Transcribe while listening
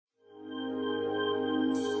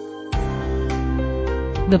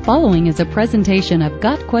The following is a presentation of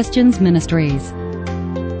Got Questions Ministries.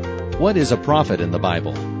 What is a prophet in the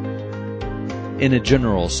Bible? In a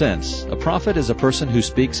general sense, a prophet is a person who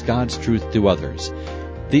speaks God's truth to others.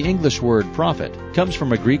 The English word prophet comes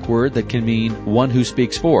from a Greek word that can mean one who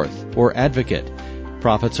speaks forth or advocate.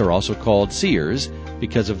 Prophets are also called seers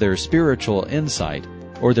because of their spiritual insight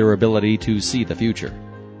or their ability to see the future.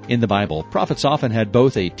 In the Bible, prophets often had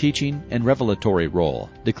both a teaching and revelatory role,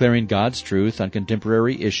 declaring God's truth on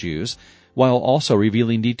contemporary issues while also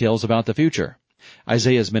revealing details about the future.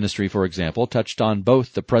 Isaiah's ministry, for example, touched on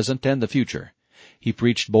both the present and the future. He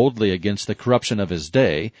preached boldly against the corruption of his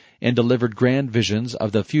day and delivered grand visions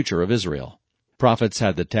of the future of Israel. Prophets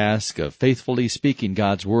had the task of faithfully speaking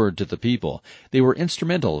God's word to the people. They were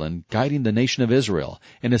instrumental in guiding the nation of Israel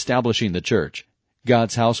and establishing the church.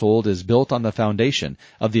 God's household is built on the foundation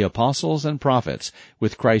of the apostles and prophets,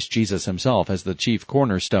 with Christ Jesus himself as the chief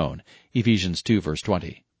cornerstone, Ephesians 2 verse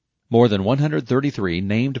 20. More than 133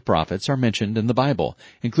 named prophets are mentioned in the Bible,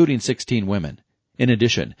 including 16 women. In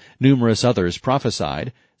addition, numerous others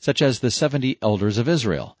prophesied, such as the 70 elders of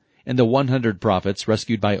Israel and the 100 prophets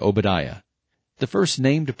rescued by Obadiah. The first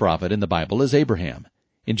named prophet in the Bible is Abraham.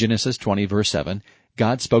 In Genesis 20 verse 7,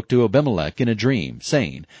 God spoke to Abimelech in a dream,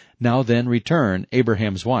 saying, "Now then return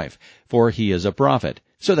Abraham's wife, for he is a prophet,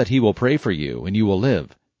 so that he will pray for you, and you will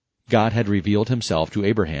live." God had revealed himself to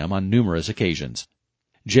Abraham on numerous occasions.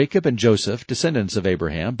 Jacob and Joseph, descendants of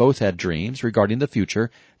Abraham, both had dreams regarding the future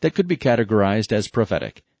that could be categorized as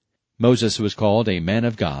prophetic. Moses was called a man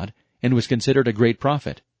of God and was considered a great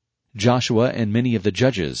prophet. Joshua and many of the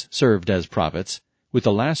judges served as prophets, with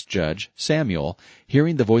the last judge, Samuel,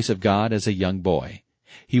 hearing the voice of God as a young boy.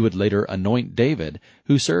 He would later anoint David,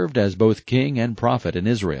 who served as both king and prophet in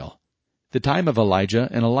Israel. The time of Elijah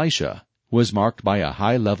and Elisha was marked by a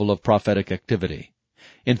high level of prophetic activity.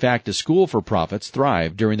 In fact, a school for prophets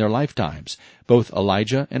thrived during their lifetimes. Both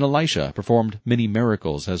Elijah and Elisha performed many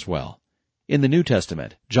miracles as well. In the New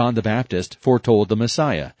Testament, John the Baptist foretold the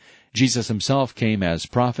Messiah. Jesus himself came as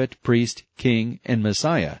prophet, priest, king, and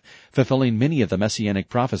Messiah, fulfilling many of the messianic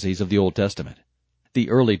prophecies of the Old Testament. The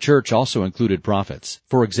early church also included prophets.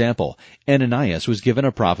 For example, Ananias was given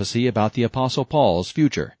a prophecy about the Apostle Paul's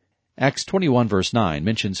future. Acts 21 verse 9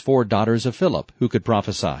 mentions 4 daughters of Philip who could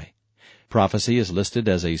prophesy. Prophecy is listed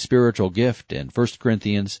as a spiritual gift in 1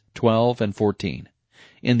 Corinthians 12 and 14.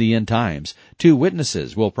 In the end times, 2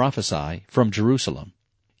 witnesses will prophesy from Jerusalem.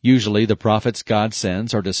 Usually the prophets God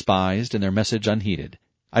sends are despised and their message unheeded.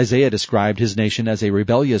 Isaiah described his nation as a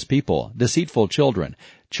rebellious people, deceitful children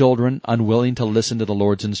unwilling to listen to the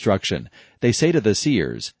Lord's instruction. They say to the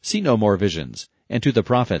seers, "See no more visions," and to the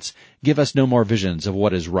prophets, "Give us no more visions of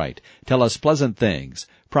what is right. Tell us pleasant things.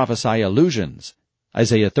 Prophesy illusions."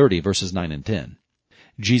 Isaiah 30 verses 9 and 10.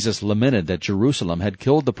 Jesus lamented that Jerusalem had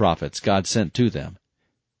killed the prophets God sent to them.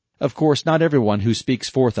 Of course, not everyone who speaks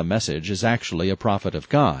forth a message is actually a prophet of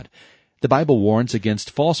God. The Bible warns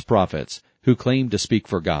against false prophets who claim to speak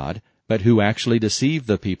for God, but who actually deceive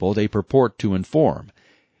the people they purport to inform.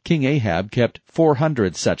 King Ahab kept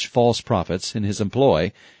 400 such false prophets in his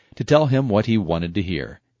employ to tell him what he wanted to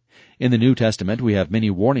hear. In the New Testament, we have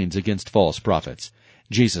many warnings against false prophets.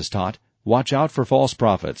 Jesus taught, "Watch out for false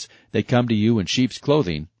prophets. They come to you in sheep's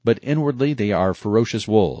clothing, but inwardly they are ferocious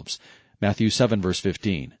wolves." Matthew 7 verse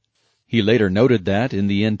 15. He later noted that, in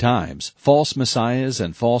the end times, false messiahs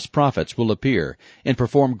and false prophets will appear and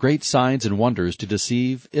perform great signs and wonders to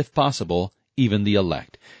deceive, if possible, even the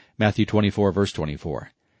elect. Matthew 24 verse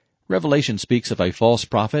 24. Revelation speaks of a false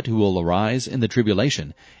prophet who will arise in the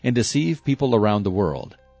tribulation and deceive people around the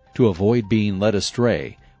world. To avoid being led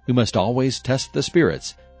astray, we must always test the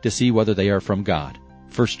spirits to see whether they are from God.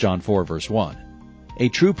 1 John 4 verse 1. A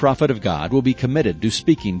true prophet of God will be committed to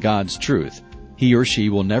speaking God's truth. He or she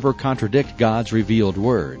will never contradict God's revealed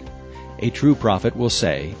word. A true prophet will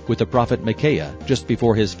say, with the prophet Micaiah just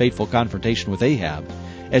before his fateful confrontation with Ahab,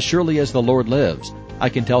 "As surely as the Lord lives, I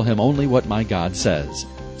can tell him only what my God says."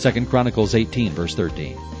 2 Chronicles 18 verse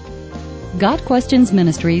 13. Got Questions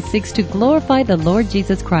Ministries seeks to glorify the Lord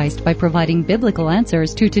Jesus Christ by providing biblical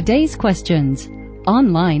answers to today's questions.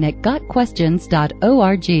 Online at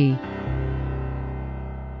gotquestions.org.